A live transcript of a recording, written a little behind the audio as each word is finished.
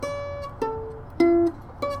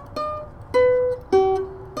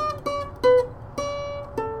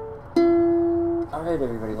Alright,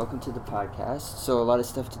 everybody, welcome to the podcast. So, a lot of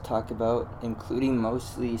stuff to talk about, including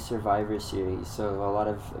mostly Survivor Series. So, a lot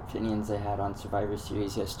of opinions I had on Survivor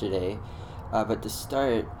Series yesterday. But to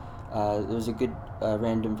start, there was a good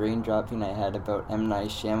random brain dropping I had about M. Night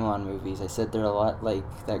Shyamalan movies. I said they're a lot like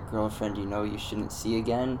that girlfriend you know you shouldn't see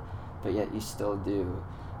again, but yet you still do.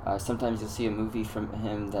 Sometimes you'll see a movie from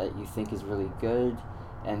him that you think is really good,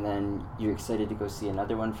 and then you're excited to go see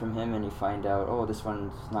another one from him, and you find out, oh, this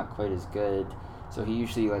one's not quite as good. So he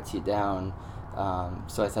usually lets you down.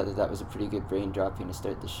 So I thought that was a pretty good brain dropping to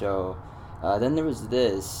start the show. Then there was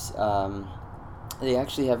this. They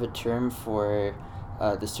actually have a term for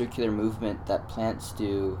the circular movement that plants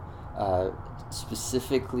do,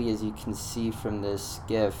 specifically, as you can see from this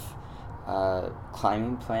GIF,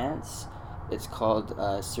 climbing plants. It's called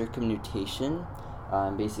circumnutation,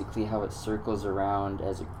 basically how it circles around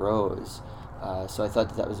as it grows. So I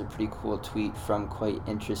thought that was a pretty cool tweet from Quite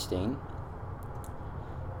Interesting.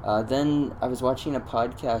 Then I was watching a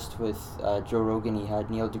podcast with Joe Rogan. He had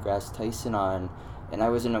Neil deGrasse Tyson on, and I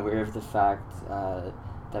wasn't aware of the fact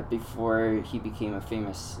that before he became a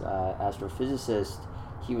famous astrophysicist,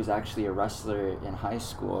 he was actually a wrestler in high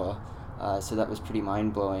school. So that was pretty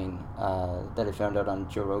mind-blowing that I found out on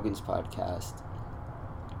Joe Rogan's podcast.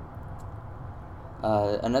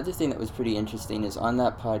 Another thing that was pretty interesting is on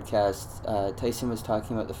that podcast, Tyson was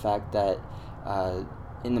talking about the fact that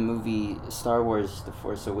in the movie Star Wars The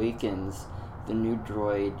Force Awakens, the new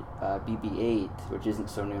droid BB-8, which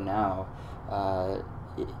isn't so new now,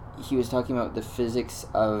 he was talking about the physics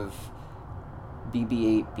of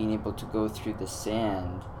BB-8 being able to go through the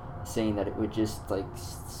sand, saying that it would just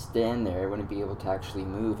stand there, it wouldn't be able to actually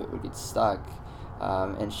move, it would get stuck.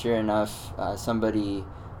 And sure enough, somebody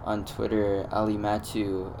on Twitter, Ali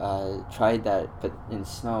Matu, tried that but in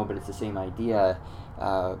snow, but it's the same idea,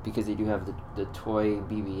 because they do have the toy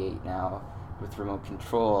BB-8 now with remote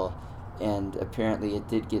control, and apparently it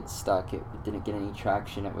did get stuck. It didn't get any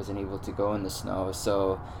traction. It wasn't able to go in the snow.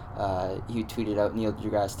 So he tweeted out, Neil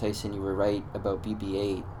deGrasse Tyson, you were right about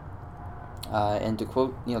BB-8. And to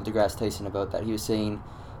quote Neil deGrasse Tyson about that, he was saying,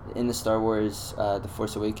 in the Star Wars The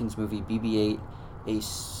Force Awakens movie, BB-8, a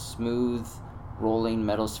smooth, rolling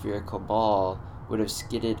metal spherical ball, would have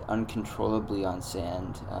skidded uncontrollably on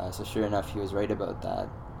sand. So sure enough, he was right about that.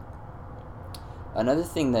 Another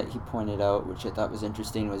thing that he pointed out, which I thought was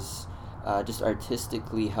interesting, was just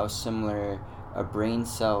artistically how similar a brain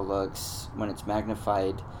cell looks when it's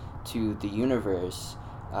magnified to the universe.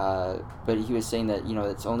 But he was saying that,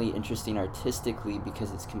 it's only interesting artistically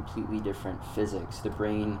because it's completely different physics. The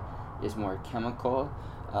brain is more chemical,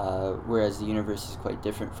 whereas the universe is quite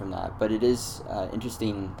different from that. But it is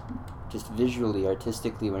interesting just visually,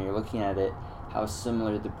 artistically, when you're looking at it, how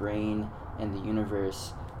similar the brain and the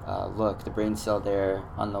universe look. The brain cell there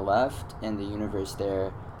on the left and the universe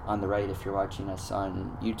there on the right if you're watching us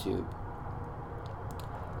on YouTube.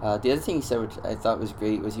 The other thing he said, which I thought was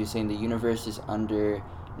great, was he was saying the universe is under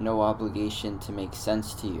no obligation to make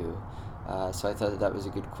sense to you. So I thought that was a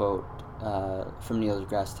good quote from Neil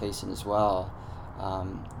deGrasse Tyson as well.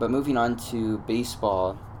 But moving on to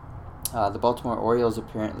baseball, the Baltimore Orioles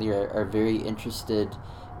apparently are very interested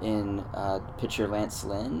in pitcher Lance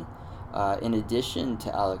Lynn, in addition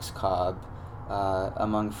to Alex Cobb,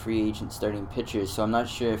 among free agent starting pitchers. So I'm not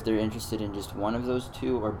sure if they're interested in just one of those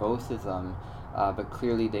two or both of them, but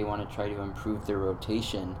clearly they want to try to improve their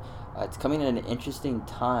rotation. It's coming at an interesting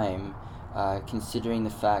time, considering the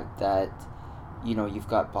fact that you've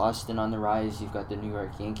got Boston on the rise, you've got the New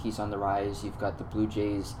York Yankees on the rise, you've got the Blue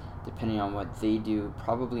Jays, depending on what they do,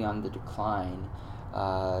 probably on the decline.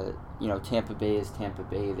 Tampa Bay is Tampa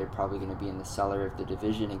Bay. They're probably going to be in the cellar of the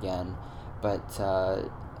division again. But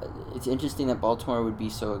it's interesting that Baltimore would be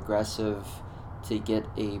so aggressive to get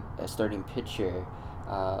a starting pitcher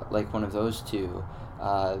like one of those two.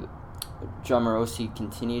 John Morosi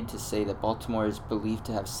continued to say that Baltimore is believed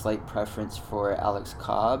to have slight preference for Alex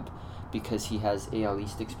Cobb because he has AL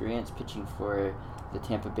East experience pitching for the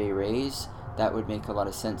Tampa Bay Rays. That would make a lot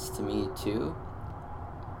of sense to me too.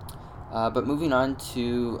 But moving on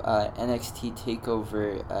to NXT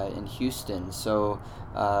TakeOver in Houston. So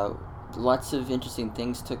lots of interesting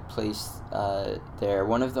things took place there.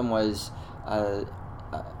 One of them was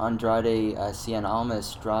Andrade Cien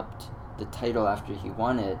Almas dropped the title after he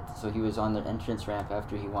won it. So he was on the entrance ramp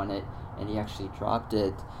after he won it, and he actually dropped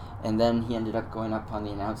it. And then he ended up going up on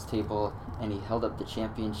the announce table, and he held up the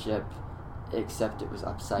championship, except it was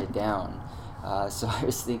upside down. So I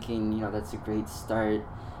was thinking, that's a great start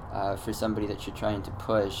for somebody that you're trying to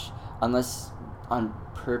push, unless on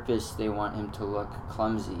purpose they want him to look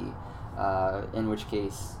clumsy, in which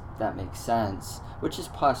case that makes sense, which is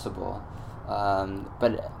possible.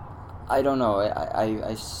 But I don't know.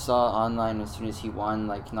 I saw online as soon as he won,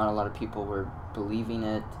 like, not a lot of people were believing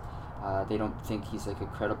it. They don't think he's like a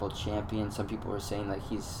credible champion. Some people were saying that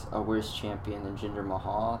he's a worse champion than Jinder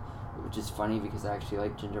Mahal, which is funny because I actually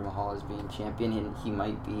like Jinder Mahal as being champion, and he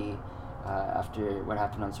might be after what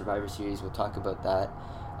happened on Survivor Series. We'll talk about that.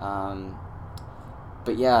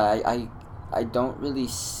 But yeah, I don't really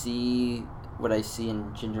see what I see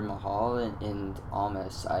in Jinder Mahal and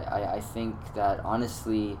Almas. I think that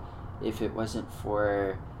honestly, if it wasn't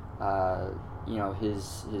for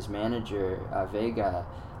his manager Vega,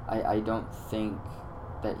 I don't think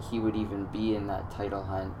that he would even be in that title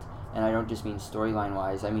hunt. And I don't just mean storyline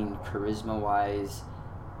wise, I mean charisma wise,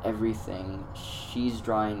 everything. She's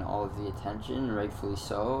drawing all of the attention, rightfully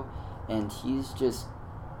so, and he's just,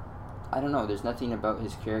 I don't know, there's nothing about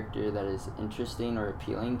his character that is interesting or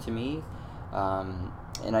appealing to me.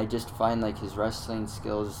 And I just find like his wrestling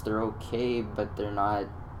skills, they're okay, but they're not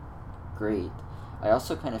great. I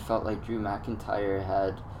also kind of felt like Drew McIntyre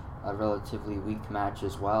had a relatively weak match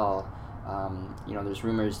as well. There's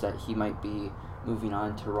rumors that he might be moving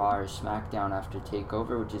on to Raw or SmackDown after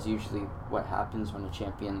TakeOver, which is usually what happens when a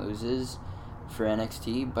champion loses for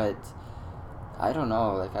NXT, but I don't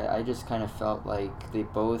know, like I just kind of felt like they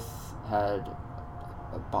both had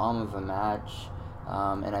a bomb of a match,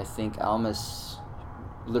 and I think Almas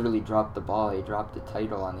literally dropped the ball. He dropped the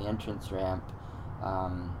title on the entrance ramp.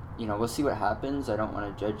 We'll see what happens. I don't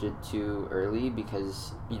want to judge it too early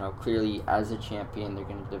because, clearly as a champion they're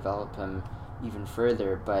going to develop him even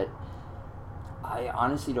further, but I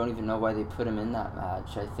honestly don't even know why they put him in that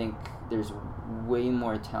match. I think there's way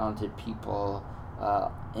more talented people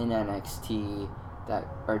in NXT that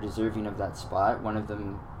are deserving of that spot. One of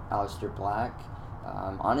them, Aleister Black.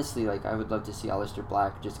 Honestly, like, I would love to see Aleister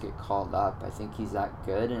Black just get called up. I think he's that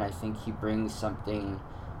good, and I think he brings something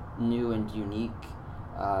new and unique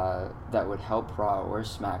that would help Raw or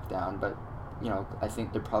SmackDown. But, I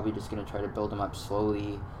think they're probably just going to try to build him up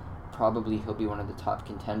slowly. Probably he'll be one of the top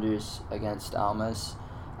contenders against Almas.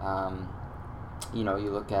 You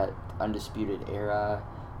look at Undisputed Era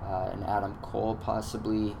and Adam Cole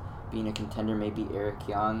possibly being a contender, maybe Eric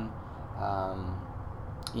Young.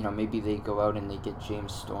 Maybe they go out and they get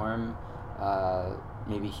James Storm.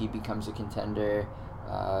 Maybe he becomes a contender.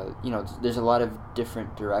 There's a lot of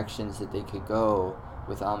different directions that they could go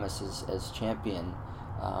with Almas as champion.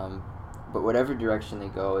 But whatever direction they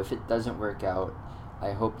go, if it doesn't work out,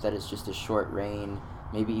 I hope that it's just a short reign,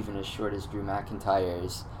 maybe even as short as Drew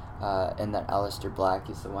McIntyre's, and that Aleister Black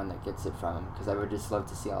is the one that gets it from him. Because I would just love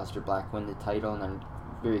to see Aleister Black win the title and then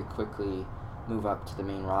very quickly move up to the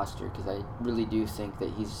main roster, because I really do think that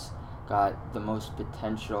he's got the most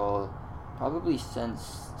potential, probably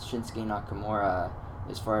since Shinsuke Nakamura,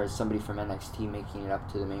 as far as somebody from NXT making it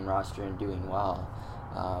up to the main roster and doing well.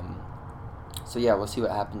 So yeah, we'll see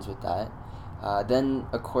what happens with that. Then,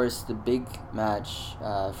 of course, the big match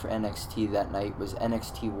for NXT that night was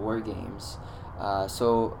NXT War Games.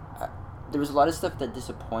 There was a lot of stuff that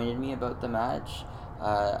disappointed me about the match.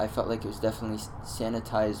 I felt like it was definitely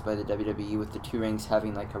sanitized by the WWE with the two rings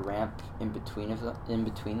having like a ramp in between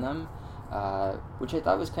them, which I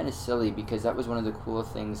thought was kind of silly, because that was one of the cool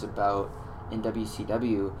things about in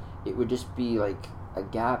WCW. It would just be like a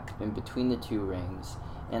gap in between the two rings.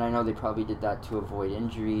 And I know they probably did that to avoid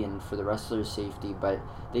injury and for the wrestler's safety, but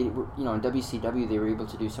they were, in WCW, they were able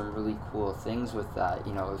to do some really cool things with that.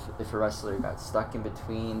 If a wrestler got stuck in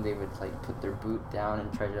between, they would like put their boot down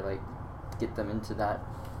and try to like get them into that,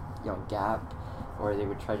 gap, or they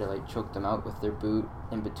would try to like choke them out with their boot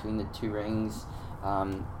in between the two rings.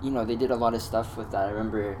 They did a lot of stuff with that. I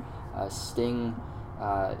remember Sting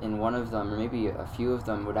in one of them, or maybe a few of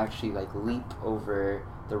them, would actually like leap over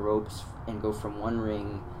the ropes and go from one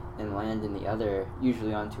ring and land in the other,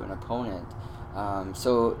 usually onto an opponent.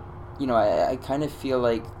 I kind of feel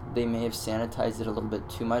like they may have sanitized it a little bit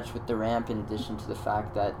too much with the ramp, in addition to the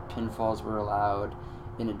fact that pinfalls were allowed,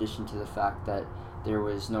 in addition to the fact that there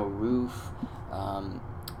was no roof.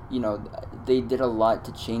 They did a lot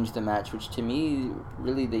to change the match, which to me,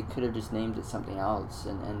 really, they could have just named it something else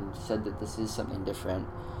and said that this is something different.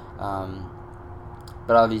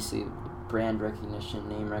 But obviously, brand recognition,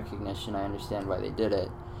 name recognition, I understand why they did it.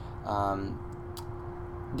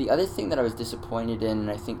 The other thing that I was disappointed in, and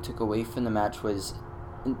I think took away from the match, was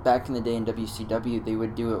back in the day in WCW, they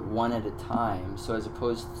would do it one at a time. So as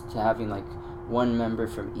opposed to having like one member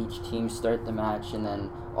from each team start the match and then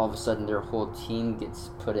all of a sudden their whole team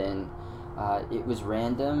gets put in, it was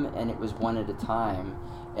random and it was one at a time.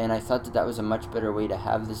 And I thought that was a much better way to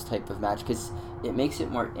have this type of match, because it makes it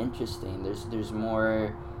more interesting. There's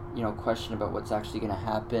more question about what's actually going to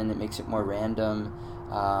happen. It makes it more random,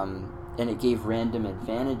 and it gave random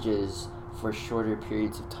advantages for shorter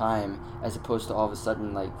periods of time, as opposed to all of a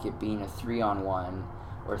sudden like it being a 3-on-1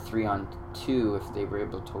 or 3-on-2 if they were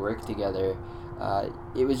able to work together.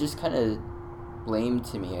 It was just kind of lame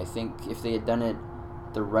to me. I think if they had done it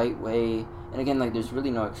the right way, and again, like, there's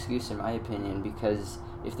really no excuse in my opinion, because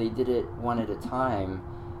if they did it one at a time,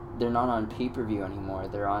 they're not on pay-per-view anymore.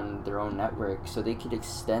 They're on their own network, so they could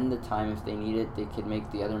extend the time if they need it. They could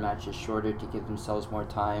make the other matches shorter to give themselves more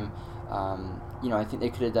time. I think they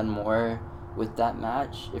could have done more with that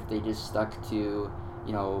match if they just stuck to,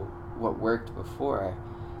 what worked before.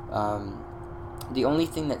 The only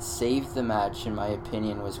thing that saved the match, in my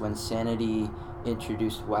opinion, was when Sanity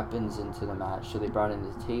introduced weapons into the match. So they brought in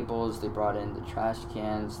the tables, they brought in the trash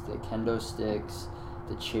cans, the kendo sticks,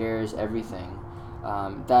 the chairs, everything.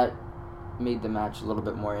 That made the match a little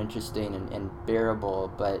bit more interesting and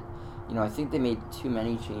bearable, but I think they made too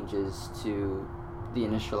many changes to the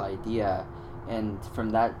initial idea, and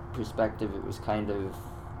from that perspective it was kind of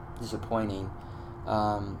disappointing.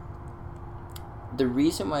 The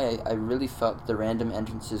reason why I really felt the random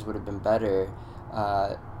entrances would have been better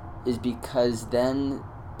is because then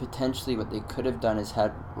potentially what they could have done is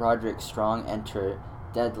had Roderick Strong enter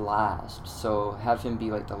dead last, so have him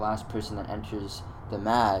be like the last person that enters the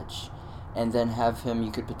match, and then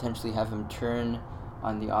you could potentially have him turn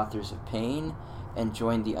on the Authors of Pain and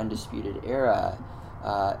join the Undisputed Era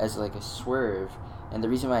as like a swerve. And the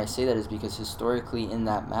reason why I say that is because historically in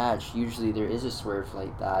that match, usually there is a swerve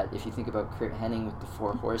like that. If you think about Curt Hennig with the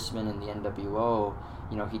Four Horsemen in the NWO,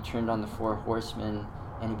 he turned on the Four Horsemen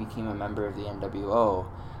and he became a member of the NWO.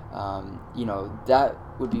 That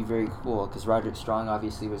would be very cool, because Roderick Strong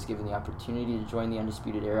obviously was given the opportunity to join the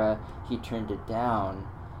Undisputed Era. He turned it down,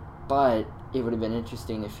 but it would have been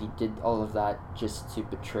interesting if he did all of that just to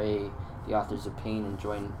betray the Authors of Pain and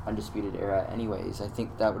join Undisputed Era anyways. I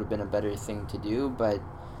think that would have been a better thing to do, but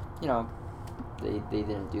they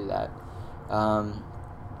didn't do that.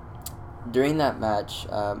 During that match,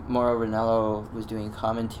 Mauro Ranallo was doing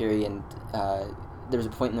commentary, and there was a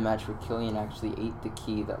point in the match where Killian actually ate the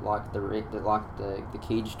key that locked the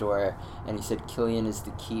cage door, and he said Killian is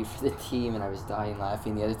the key for the team, and I was dying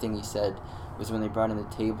laughing. The other thing he said was when they brought in the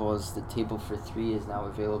tables, the table for 3 is now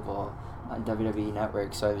available on WWE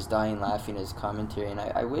Network, so I was dying laughing at his commentary, and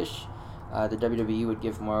I wish the WWE would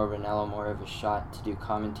give Mauro Ranallo more of a shot to do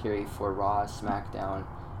commentary for Raw, SmackDown,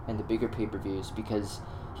 and the bigger pay-per-views, because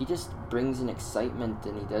he just brings an excitement,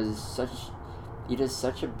 and he does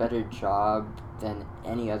such a better job than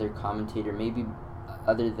any other commentator, maybe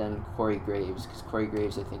other than Corey Graves, because Corey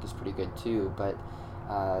Graves I think is pretty good too, but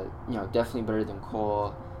definitely better than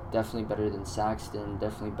Cole, definitely better than Saxton,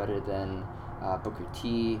 definitely better than Booker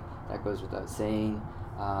T, that goes without saying.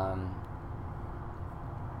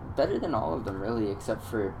 Better than all of them really, except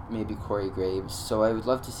for maybe Corey Graves. So I would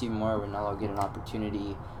love to see Mauro Ranallo get an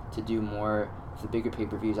opportunity to do more of the bigger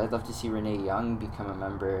pay-per-views. I'd love to see Renee Young become a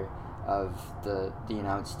member of the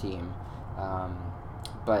announce team,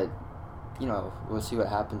 but we'll see what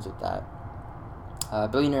happens with that.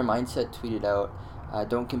 Billionaire Mindset tweeted out,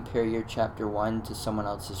 don't compare your chapter 1 to someone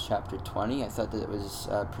else's chapter 20. I thought that it was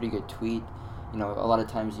a pretty good tweet. A lot of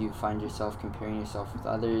times you find yourself comparing yourself with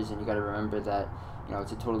others, and you got to remember that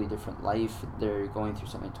it's a totally different life. They're going through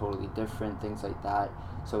something totally different, things like that.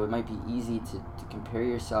 So it might be easy to compare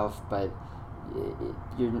yourself, but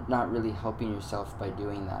you're not really helping yourself by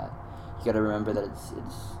doing that. You got to remember that it's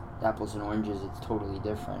apples and oranges. It's totally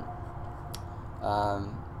different.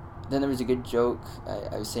 Then there was a good joke.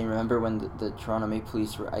 I was saying, remember when the Toronto Maple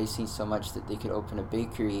Leafs were icing so much that they could open a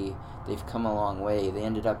bakery? They've come a long way. They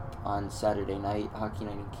ended up on Saturday night, Hockey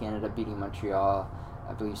Night in Canada, beating Montreal,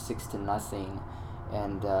 I believe 6-0.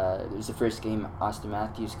 And it was the first game Auston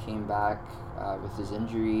Matthews came back with his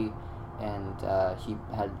injury, and he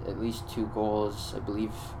had at least 2 goals, I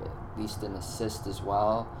believe at least an assist as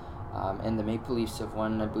well. And the Maple Leafs have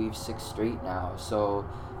won, I believe, 6 straight now. So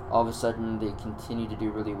all of a sudden they continue to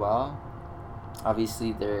do really well.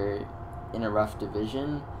 Obviously they're in a rough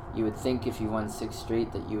division. You would think if you won 6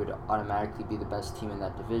 straight that you would automatically be the best team in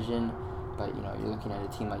that division, but you're looking at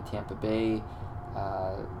a team like Tampa Bay.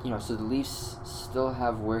 So the Leafs still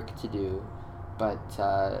have work to do, but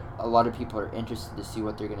a lot of people are interested to see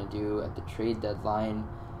what they're going to do at the trade deadline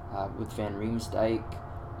with Van Riemsdyk.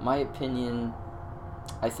 My opinion,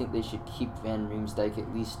 I think they should keep Van Riemsdyk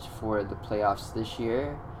at least for the playoffs this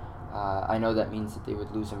year. I know that means that they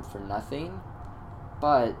would lose him for nothing,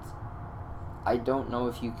 but I don't know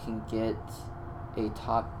if you can get a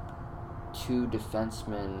top 2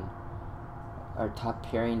 defenseman, or top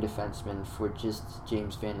pairing defenseman for just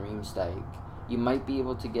James Van Riemsdyk. You might be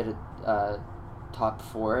able to get a top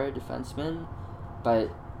 4 defenseman, but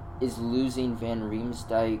is losing Van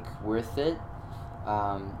Riemsdyk worth it?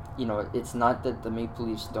 It's not that the Maple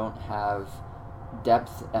Leafs don't have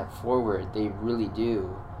depth at forward. They really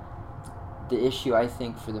do. The issue, I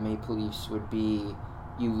think, for the Maple Leafs would be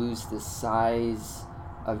you lose the size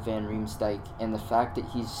of Van Riemsdyk and the fact that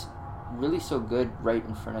he's really so good right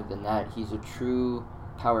in front of the net. He's a true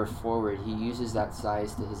power forward. He uses that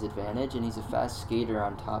size to his advantage, and he's a fast skater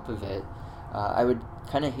on top of it. I would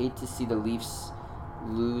kind of hate to see the Leafs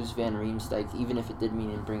lose Van Riemsdyk, even if it did mean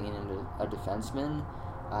in bringing in a defenseman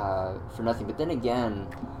for nothing. But then again,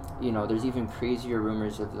 there's even crazier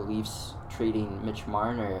rumors of the Leafs trading Mitch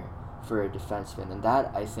Marner for a defenseman, and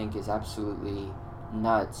that, I think, is absolutely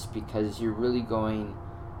nuts, because you're really going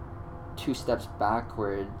 2 steps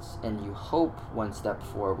backwards and you hope 1 step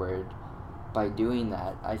forward by doing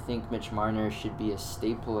that. I think Mitch Marner should be a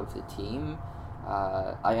staple of the team.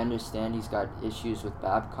 I understand he's got issues with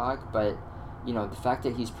Babcock, but the fact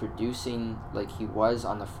that he's producing like he was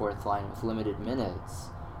on the 4th line with limited minutes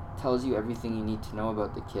tells you everything you need to know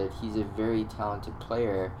about the kid. He's a very talented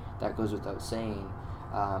player, that goes without saying.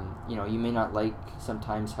 You may not like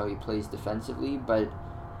sometimes how he plays defensively, but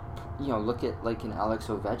look at like an Alex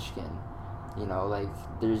Ovechkin.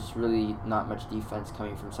 There's really not much defense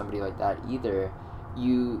coming from somebody like that either.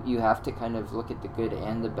 You have to kind of look at the good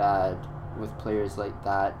and the bad with players like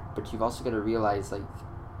that, but you've also got to realize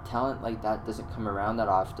talent like that doesn't come around that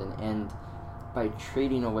often, and by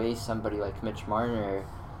trading away somebody like Mitch Marner,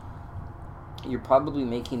 you're probably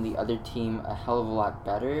making the other team a hell of a lot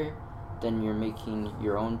better than you're making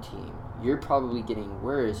your own team. You're probably getting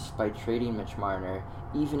worse by trading Mitch Marner,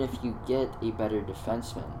 even if you get a better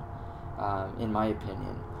defenseman, in my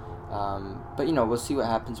opinion. But we'll see what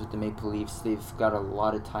happens with the Maple Leafs. They've got a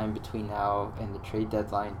lot of time between now and the trade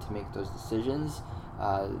deadline to make those decisions.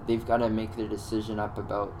 They've got to make their decision up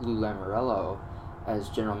about Lou Lamoriello as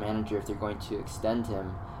general manager if they're going to extend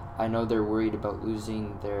him. I know they're worried about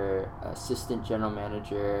losing their assistant general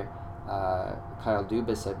manager, Kyle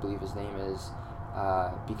Dubas, I believe his name is,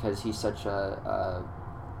 because he's such a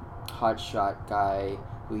hotshot guy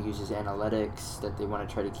who uses analytics that they want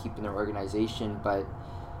to try to keep in their organization. But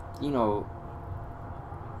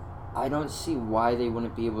I don't see why they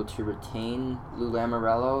wouldn't be able to retain Lou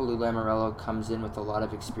Lamoriello. Lou Lamoriello comes in with a lot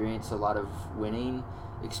of experience, a lot of winning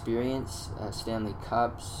experience, Stanley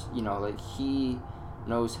Cups. He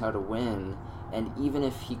knows how to win. And even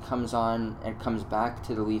if he comes on and comes back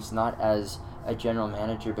to the Leafs not as a general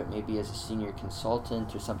manager, but maybe as a senior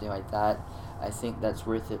consultant or something like that, I think that's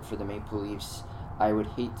worth it for the Maple Leafs. I would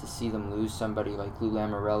hate to see them lose somebody like Lou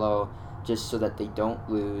Lamoriello just so that they don't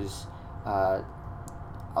lose,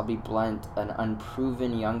 I'll be blunt, an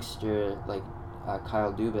unproven youngster like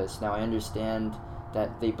Kyle Dubas. Now, I understand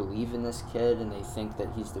that they believe in this kid and they think that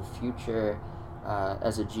he's the future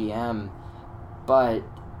as a GM, but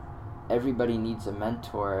everybody needs a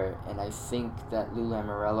mentor, and I think that Lou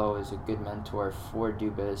Lamoriello is a good mentor for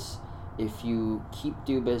Dubas. If you keep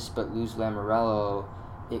Dubas but lose Lamoriello,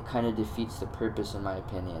 it kind of defeats the purpose, in my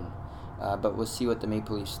opinion. But we'll see what the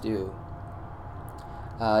Maple Leafs do.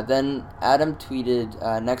 Then Adam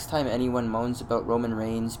tweeted, next time anyone moans about Roman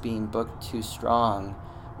Reigns being booked too strong,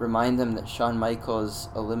 remind them that Shawn Michaels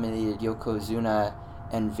eliminated Yokozuna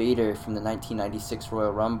and Vader from the 1996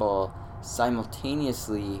 Royal Rumble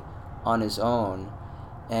simultaneously on his own.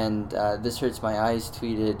 And This Hurts My Eyes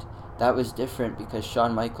tweeted, that was different because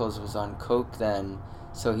Shawn Michaels was on coke then,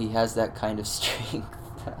 so he has that kind of strength.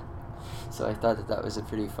 So I thought that was a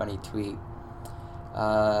pretty funny tweet.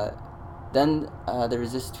 Then there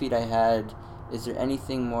was this tweet I had, is there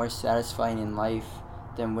anything more satisfying in life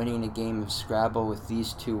than winning a game of Scrabble with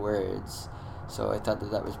these 2 words? So I thought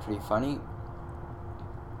that was pretty funny.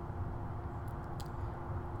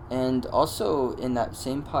 And also in that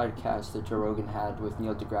same podcast that Joe Rogan had with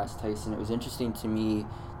Neil deGrasse Tyson, it was interesting to me,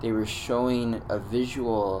 they were showing a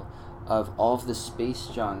visual of all of the space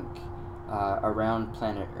junk around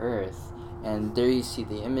planet Earth. And there you see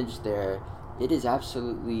the image there. It is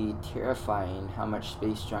absolutely terrifying how much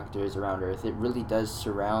space junk there is around Earth. It really does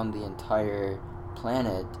surround the entire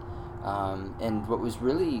planet. And what was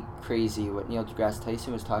really crazy, what Neil deGrasse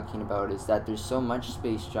Tyson was talking about, is that there's so much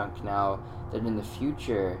space junk now that in the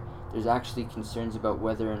future there's actually concerns about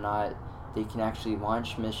whether or not they can actually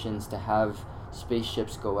launch missions to have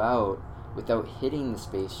spaceships go out without hitting the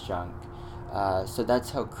space junk. So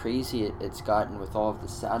that's how crazy it's gotten with all of the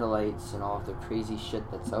satellites and all of the crazy shit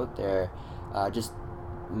that's out there. Just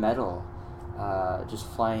metal, just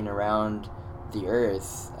flying around the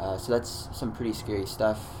earth. So that's some pretty scary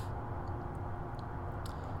stuff.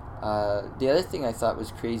 The other thing I thought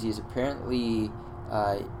was crazy is apparently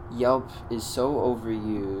Yelp is so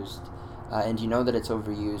overused, and you know that it's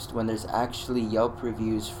overused when there's actually Yelp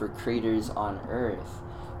reviews for craters on Earth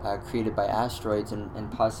created by asteroids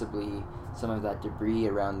and possibly some of that debris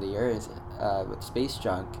around the Earth with space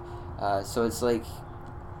junk. So it's like,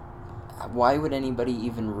 why would anybody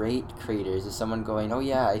even rate craters? Is someone going, oh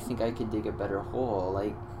yeah, I think I could dig a better hole?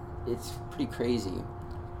 Like, it's pretty crazy.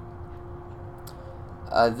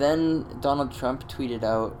 Then Donald Trump tweeted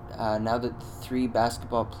out, now that the 3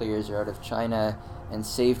 basketball players are out of China and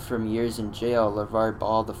saved from years in jail, LeVar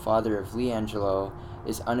Ball, the father of LiAngelo,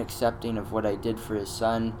 is unaccepting of what I did for his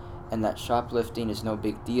son, and that shoplifting is no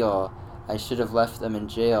big deal. I should have left them in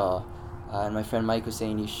jail. And my friend Mike was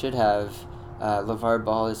saying you should have. LeVar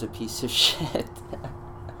Ball is a piece of shit.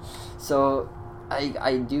 So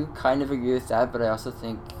I do kind of agree with that, but I also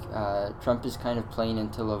think Trump is kind of playing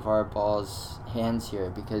into LeVar Ball's hands here,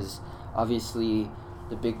 because obviously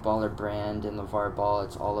the Big Baller brand and LeVar Ball,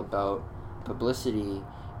 it's all about publicity,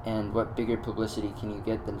 and what bigger publicity can you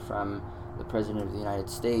get than from the President of the United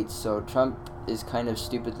States? So Trump is kind of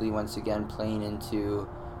stupidly once again playing into,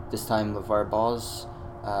 this time, LeVar Ball's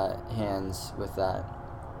hands with that.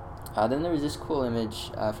 Then there was this cool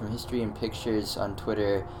image from History and Pictures on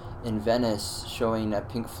Twitter in Venice showing a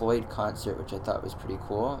Pink Floyd concert, which I thought was pretty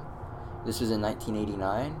cool. This was in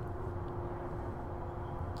 1989.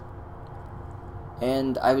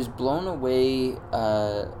 And I was blown away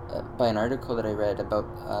by an article that I read about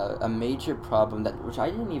a major problem which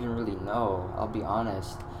I didn't even really know, I'll be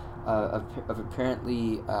honest, of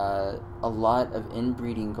apparently a lot of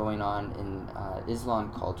inbreeding going on in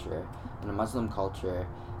Islam culture, in the Muslim culture.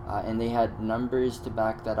 And they had numbers to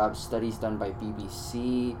back that up, studies done by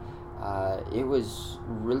BBC. It was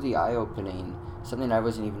really eye-opening, something I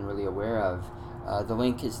wasn't even really aware of. The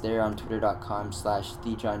link is there on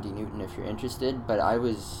twitter.com/TheJohnDNewton if you're interested, but I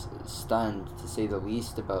was stunned, to say the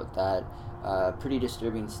least, about that. Pretty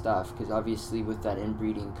disturbing stuff, because obviously with that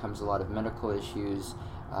inbreeding comes a lot of medical issues,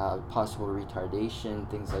 possible retardation,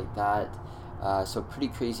 things like that. So pretty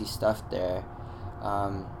crazy stuff there.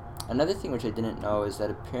 Another thing which I didn't know is that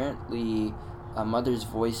apparently a mother's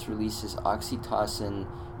voice releases oxytocin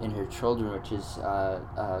in her children, which is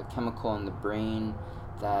a chemical in the brain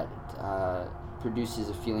that produces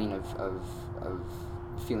a feeling of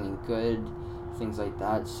feeling good, things like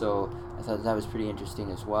that. So I thought that was pretty interesting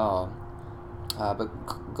as well. But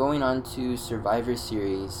going on to Survivor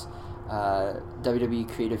Series, WWE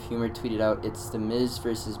Creative Humor tweeted out, it's The Miz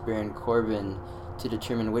versus Baron Corbin to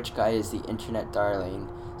determine which guy is the internet darling.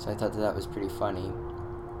 So I thought that was pretty funny.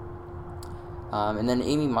 And then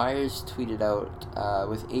Amy Myers tweeted out,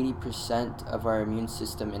 with 80% of our immune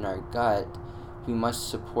system in our gut, we must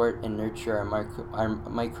support and nurture our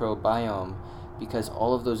microbiome, because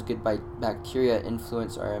all of those good bacteria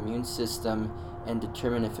influence our immune system and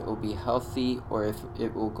determine if it will be healthy or if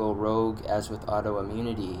it will go rogue, as with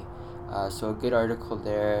autoimmunity. So a good article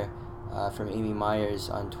there from Amy Myers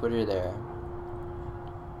on Twitter there.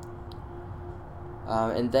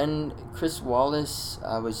 And then Chris Wallace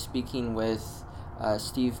was speaking with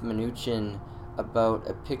Steve Mnuchin about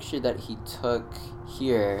a picture that he took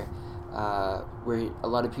here, where a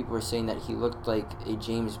lot of people were saying that he looked like a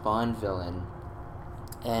James Bond villain.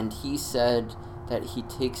 And he said that he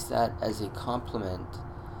takes that as a compliment.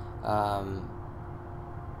 I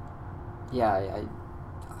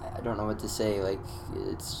don't know what to say. Like,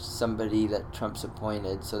 it's somebody that Trump's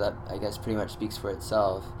appointed, so that, I guess, pretty much speaks for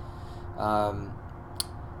itself.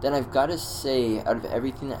 Then I've got to say, out of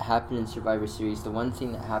everything that happened in Survivor Series, the one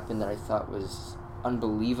thing that happened that I thought was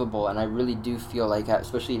unbelievable, and I really do feel like,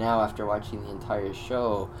 especially now after watching the entire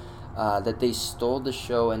show, that they stole the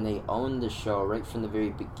show and they owned the show right from the very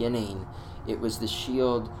beginning. It was The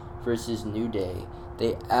Shield versus New Day.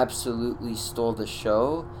 They absolutely stole the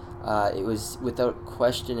show. It was without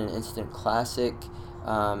question an instant classic,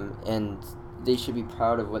 and they should be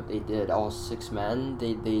proud of what they did. All 6 men,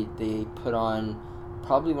 they put on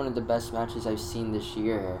probably one of the best matches I've seen this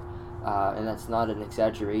year, and that's not an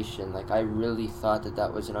exaggeration. Like, I really thought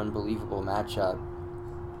that was an unbelievable matchup.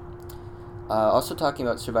 Also talking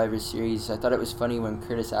about Survivor Series, I thought it was funny when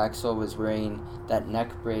Curtis Axel was wearing that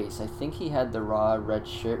neck brace. I think he had the Raw red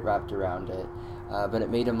shirt wrapped around it, but it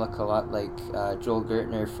made him look a lot like Joel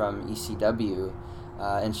Gertner from ECW.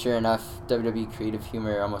 And sure enough, WWE Creative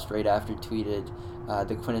Humor almost right after tweeted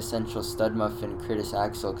the quintessential stud muffin Curtis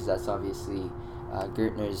Axel, because that's obviously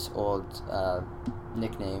Gertner's old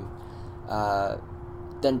nickname.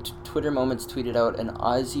 Then Twitter Moments tweeted out, an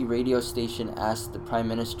Aussie radio station asked the Prime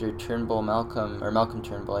Minister Malcolm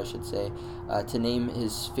Turnbull, I should say, to name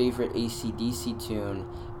his favorite AC/DC tune.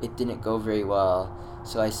 It didn't go very well.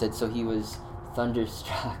 So I said, so he was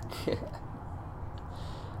thunderstruck.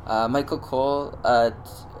 Michael Cole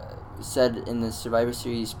said in the Survivor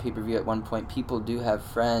Series pay-per-view at one point, people do have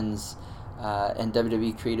friends, and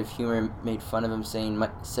WWE Creative Humor made fun of him,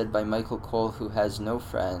 said by Michael Cole, who has no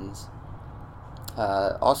friends.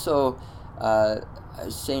 I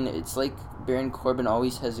was saying it's like Baron Corbin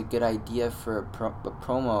always has a good idea for a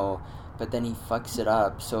promo, but then he fucks it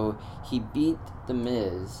up. So he beat The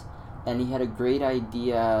Miz, and he had a great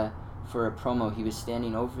idea for a promo. He was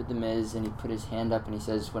standing over The Miz, and he put his hand up, and he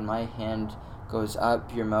says, when my hand goes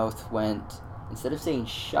up, your mouth went, instead of saying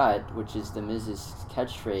shut, which is The Miz's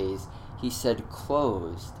catchphrase, he said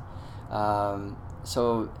closed.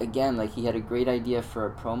 So again, like, he had a great idea for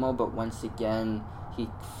a promo, but once again, he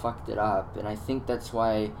fucked it up. And I think that's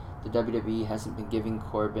why the WWE hasn't been giving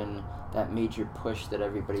Corbin that major push that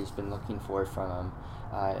everybody's been looking for from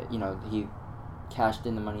him. He cashed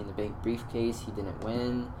in the Money in the Bank briefcase. He didn't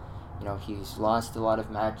win. He's lost a lot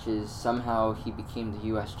of matches. Somehow he became the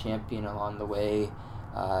U.S. champion along the way.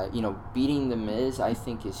 Beating The Miz, I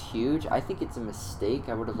think, is huge. I think it's a mistake.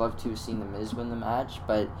 I would have loved to have seen The Miz win the match,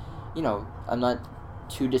 but I'm not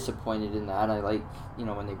too disappointed in that. I like,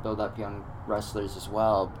 when they build up young wrestlers as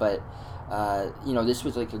well. But, this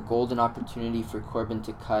was like a golden opportunity for Corbin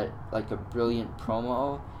to cut like a brilliant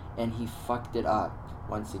promo, and he fucked it up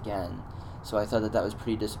once again. So I thought that was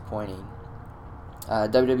pretty disappointing.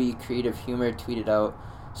 WWE Creative Humor tweeted out,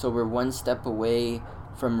 so we're one step away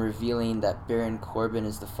from revealing that Baron Corbin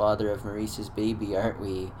is the father of Maurice's baby, aren't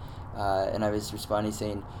we? And I was responding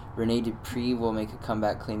saying, Rene Dupree will make a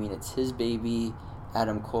comeback claiming it's his baby,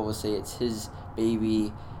 Adam Cole will say it's his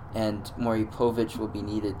baby, and Maury Povich will be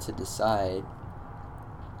needed to decide.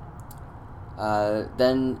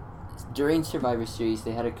 Then, during Survivor Series,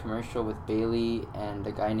 they had a commercial with Bayley and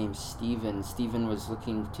a guy named Steven. Steven was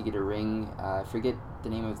looking to get a ring. I forget the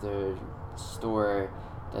name of the store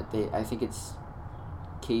I think it's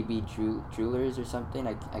KB Jewelers or something.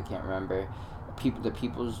 I can't remember. The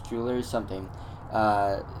People's Jewelers, something.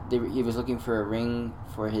 He was looking for a ring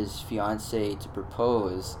for his fiancée to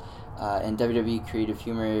propose, and WWE Creative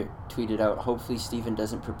Humor tweeted out, hopefully Steven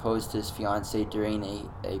doesn't propose to his fiancée during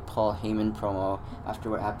a Paul Heyman promo after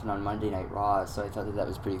what happened on Monday Night Raw, so I thought that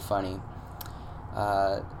was pretty funny.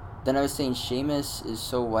 Then I was saying Sheamus is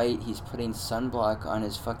so white, he's putting sunblock on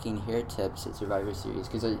his fucking hair tips at Survivor Series,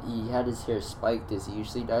 because he had his hair spiked as he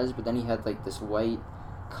usually does, but then he had like this white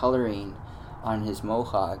coloring on his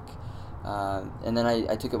mohawk. And then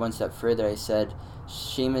I took it one step further. I said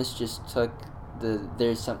Sheamus just took the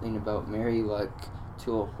There's Something About Mary look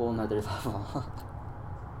to a whole nother level.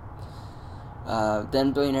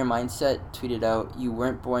 Then Billionaire Mindset tweeted out, you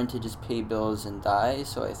weren't born to just pay bills and die,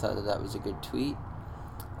 so I thought that was a good tweet.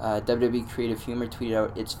 WWE Creative Humor tweeted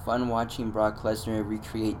out, it's fun watching Brock Lesnar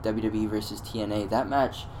recreate WWE versus TNA. That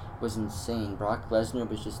match was insane. Brock Lesnar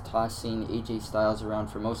was just tossing AJ Styles around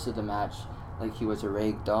for most of the match like he was a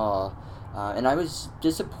rag doll. And I was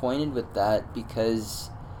disappointed with that because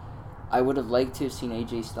I would have liked to have seen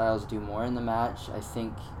AJ Styles do more in the match. I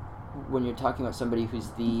think when you're talking about somebody who's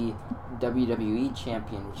the WWE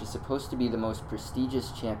champion, which is supposed to be the most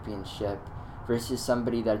prestigious championship, versus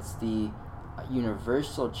somebody that's the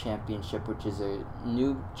Universal Championship, which is a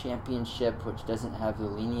new championship which doesn't have the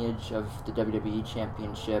lineage of the WWE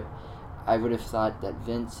Championship, I would have thought that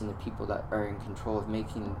Vince and the people that are in control of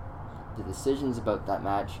making the decisions about that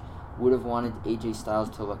match would have wanted AJ Styles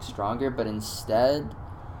to look stronger, but instead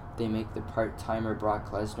they make the part-timer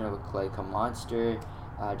Brock Lesnar look like a monster,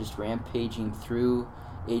 just rampaging through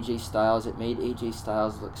AJ Styles. It made AJ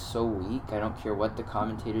Styles look so weak. I don't care what the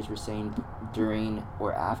commentators were saying during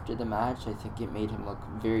or after the match. I think it made him look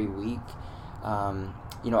very weak.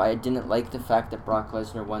 I didn't like the fact that Brock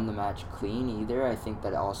Lesnar won the match clean either. I think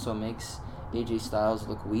that also makes AJ Styles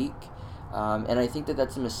look weak. And I think that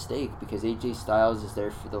that's a mistake because AJ Styles is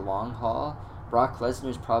there for the long haul. Brock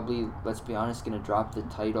Lesnar's probably, let's be honest, going to drop the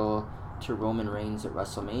title to Roman Reigns at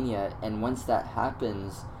WrestleMania. And once that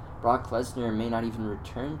happens, Brock Lesnar may not even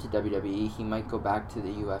return to WWE. He might go back to the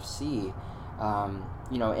UFC.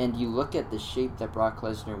 And you look at the shape that Brock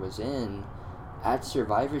Lesnar was in at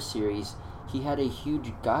Survivor Series, he had a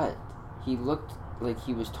huge gut. He looked like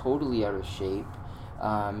he was totally out of shape.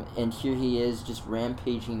 And here he is just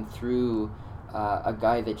rampaging through a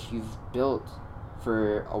guy that you've built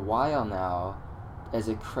for a while now as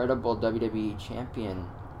a credible WWE champion.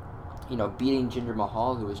 Beating Jinder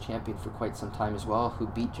Mahal, who was champion for quite some time as well, who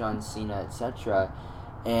beat John Cena, etc.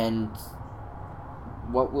 And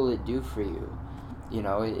what will it do for you? You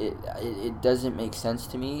know, it doesn't make sense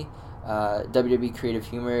to me. WWE Creative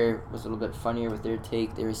Humor was a little bit funnier with their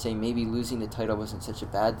take. They were saying maybe losing the title wasn't such a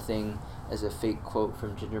bad thing, as a fake quote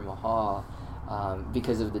from Jinder Mahal,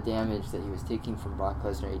 because of the damage that he was taking from Brock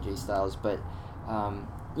Lesnar, AJ Styles. But,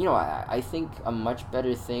 I think a much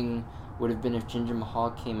better thing would have been if Jinder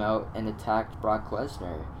Mahal came out and attacked Brock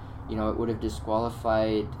Lesnar. You know, it would have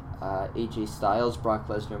disqualified AJ Styles. Brock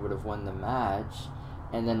Lesnar would have won the match.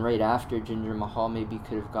 And then right after, Jinder Mahal maybe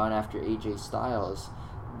could have gone after AJ Styles.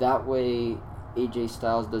 That way, AJ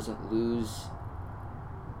Styles doesn't lose,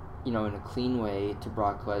 in a clean way to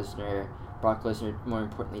Brock Lesnar. Brock Lesnar, more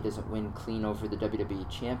importantly, doesn't win clean over the WWE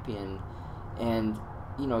Champion. And,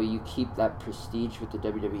 you keep that prestige with the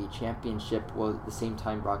WWE Championship while at the same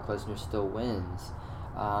time Brock Lesnar still wins.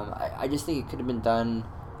 I just think it could have been done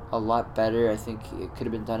a lot better. I think it could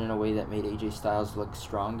have been done in a way that made AJ Styles look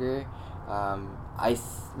stronger. I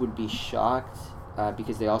would be shocked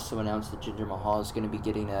because they also announced that Jinder Mahal is going to be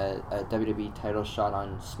getting a WWE title shot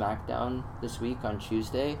on SmackDown this week on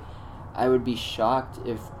Tuesday. I would be shocked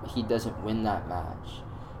if he doesn't win that match.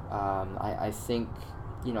 I think,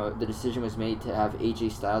 the decision was made to have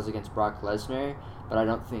AJ Styles against Brock Lesnar, but I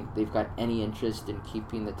don't think they've got any interest in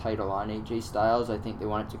keeping the title on AJ Styles. I think they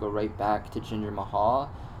want it to go right back to Jinder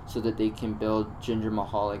Mahal so that they can build Jinder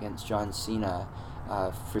Mahal against John Cena.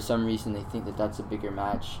 For some reason, they think that that's a bigger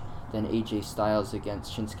match than AJ Styles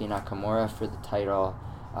against Shinsuke Nakamura for the title.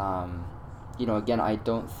 Again, I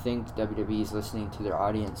don't think WWE is listening to their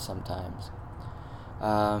audience sometimes.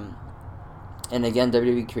 And again,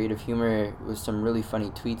 WWE Creative Humor was some really funny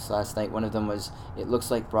tweets last night. One of them was, it looks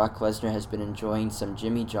like Brock Lesnar has been enjoying some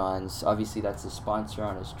Jimmy John's. Obviously, that's a sponsor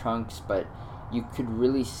on his trunks, but you could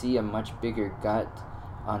really see a much bigger gut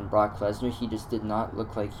on Brock Lesnar. He just did not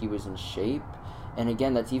look like he was in shape. And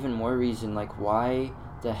again, that's even more reason, why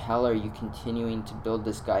the hell are you continuing to build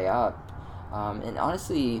this guy up? And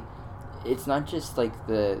honestly, it's not just,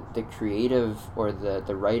 the creative or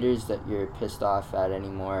the writers that you're pissed off at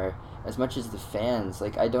anymore, as much as the fans.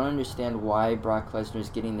 I don't understand why Brock Lesnar is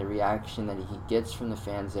getting the reaction that he gets from the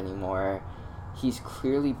fans anymore. He's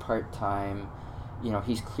clearly part-time.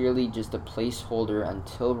 He's clearly just a placeholder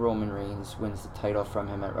until Roman Reigns wins the title from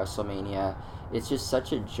him at WrestleMania. It's just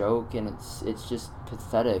such a joke, and it's just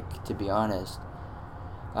pathetic, to be honest.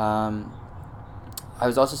 I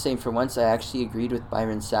was also saying, for once, I actually agreed with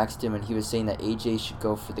Byron Saxton when he was saying that AJ should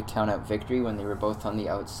go for the count-out victory when they were both on the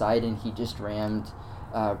outside, and he just rammed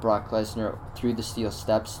Brock Lesnar through the steel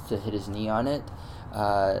steps to hit his knee on it.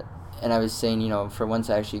 And I was saying, for once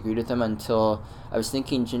I actually agreed with him, until I was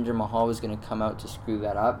thinking Jinder Mahal was going to come out to screw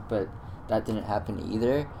that up, but that didn't happen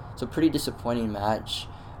either. So pretty disappointing match.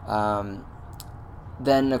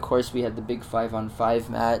 Then, of course, we had the big 5-on-5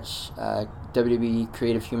 match. WWE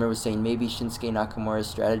Creative Humor was saying maybe Shinsuke Nakamura's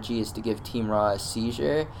strategy is to give Team Raw a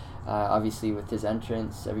seizure. Obviously, with his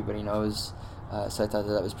entrance, everybody knows. So I thought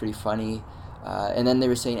that was pretty funny. And then they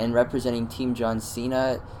were saying, and representing Team John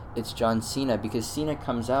Cena, it's John Cena, because Cena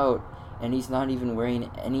comes out and he's not even wearing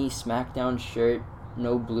any SmackDown shirt,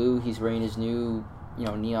 no blue. He's wearing his new,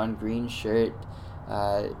 neon green shirt.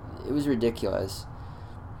 It was ridiculous.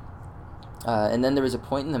 And then there was a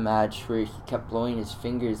point in the match where he kept blowing his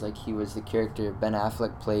fingers like he was the character Ben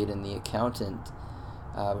Affleck played in The Accountant,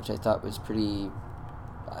 which I thought was pretty...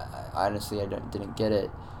 honestly, I didn't get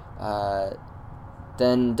it.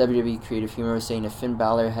 Then WWE Creative Humor was saying if Finn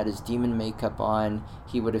Balor had his demon makeup on,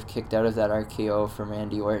 he would have kicked out of that RKO from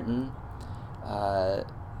Randy Orton.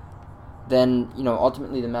 Then,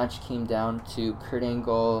 ultimately the match came down to Kurt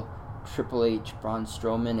Angle, Triple H, Braun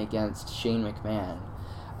Strowman against Shane McMahon.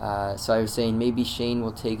 So I was saying maybe Shane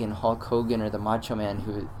will take in Hulk Hogan or the Macho Man,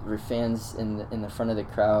 who were fans in the front of the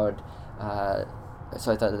crowd.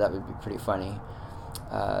 So I thought that would be pretty funny.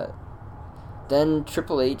 Then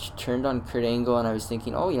Triple H turned on Kurt Angle, and I was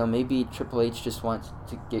thinking, maybe Triple H just wants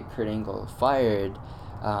to get Kurt Angle fired.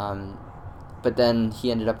 But then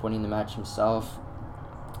he ended up winning the match himself,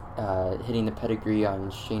 hitting the pedigree on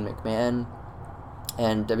Shane McMahon.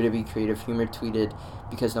 And WWE Creative Humor tweeted,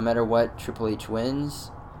 because no matter what, Triple H wins.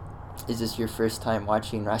 Is this your first time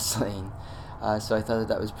watching wrestling? So I thought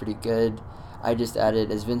that was pretty good. I just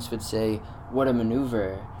added, as Vince would say, what a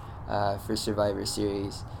maneuver for Survivor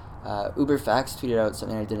Series. UberFacts tweeted out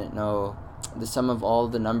something I didn't know. The sum of all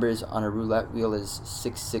the numbers on a roulette wheel is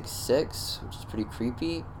 666, which is pretty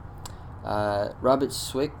creepy. Robert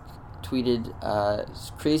Swick tweeted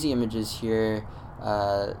crazy images here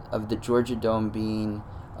of the Georgia Dome being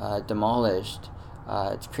demolished.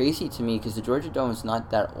 It's crazy to me because the Georgia Dome is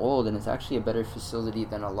not that old, and it's actually a better facility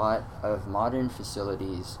than a lot of modern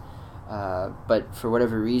facilities. But for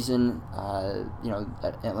whatever reason,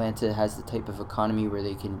 Atlanta has the type of economy where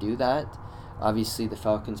they can do that. Obviously, the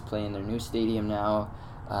Falcons play in their new stadium now.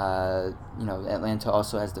 Atlanta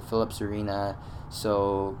also has the Phillips Arena.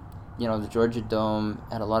 So, the Georgia Dome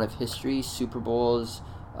had a lot of history, Super Bowls.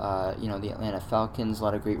 The Atlanta Falcons, a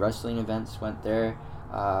lot of great wrestling events went there.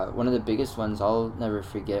 One of the biggest ones I'll never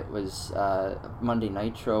forget was Monday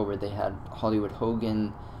Nitro, where they had Hollywood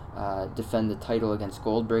Hogan defend the title against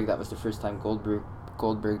Goldberg. That was the first time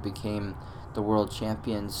Goldberg became the world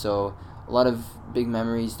champion. So a lot of big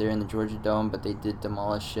memories there in the Georgia Dome, but they did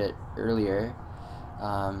demolish it earlier.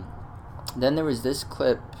 Then there was this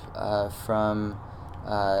clip from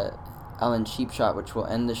Alan Cheapshot, which we'll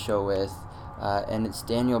end the show with, and it's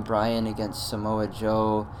Daniel Bryan against Samoa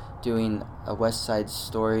Joe doing a West Side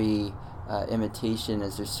Story imitation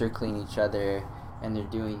as they're circling each other, and they're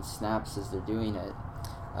doing snaps as they're doing it.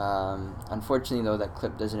 Unfortunately, though, that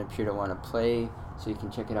clip doesn't appear to want to play, so you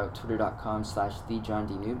can check it out,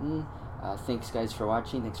 twitter.com/thejohndnewton. Thanks, guys, for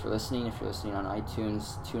watching. Thanks for listening. If you're listening on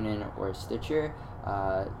iTunes, TuneIn, or Stitcher,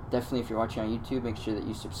 definitely if you're watching on YouTube, make sure that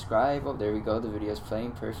you subscribe. Oh, there we go. The video's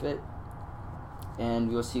playing. Perfect. And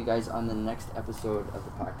we will see you guys on the next episode of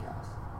the podcast.